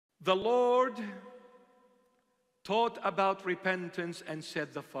The Lord taught about repentance and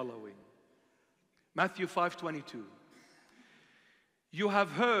said the following. Matthew 5:22. You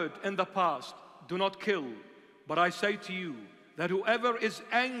have heard in the past, do not kill, but I say to you that whoever is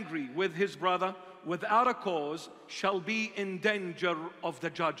angry with his brother without a cause shall be in danger of the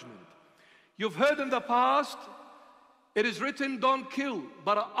judgment. You've heard in the past, it is written, don't kill,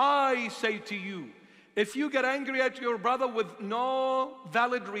 but I say to you, if you get angry at your brother with no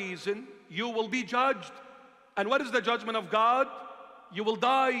valid reason, you will be judged. And what is the judgment of God? You will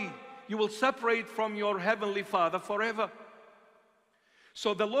die. You will separate from your heavenly Father forever.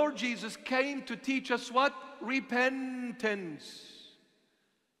 So the Lord Jesus came to teach us what? Repentance.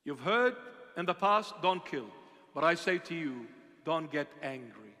 You've heard in the past, don't kill. But I say to you, don't get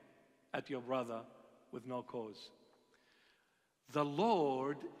angry at your brother with no cause. The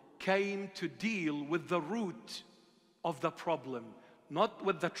Lord came to deal with the root of the problem, not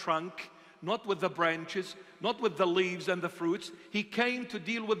with the trunk, not with the branches, not with the leaves and the fruits. He came to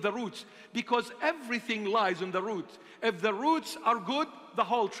deal with the roots, because everything lies in the roots. If the roots are good, the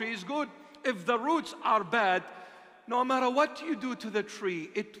whole tree is good. If the roots are bad, no matter what you do to the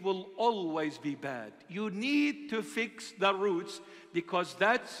tree, it will always be bad. You need to fix the roots, because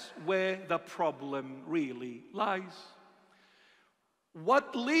that's where the problem really lies.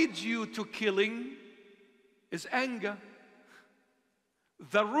 What leads you to killing is anger.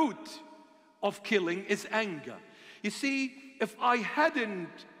 The root of killing is anger. You see, if I hadn't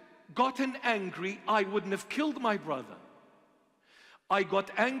gotten angry, I wouldn't have killed my brother. I got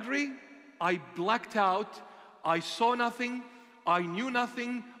angry, I blacked out, I saw nothing, I knew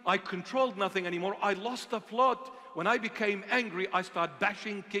nothing, I controlled nothing anymore. I lost the plot. When I became angry, I started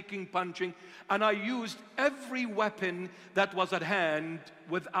bashing, kicking, punching, and I used every weapon that was at hand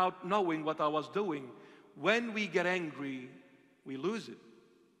without knowing what I was doing. When we get angry, we lose it.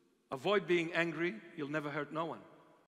 Avoid being angry, you'll never hurt no one.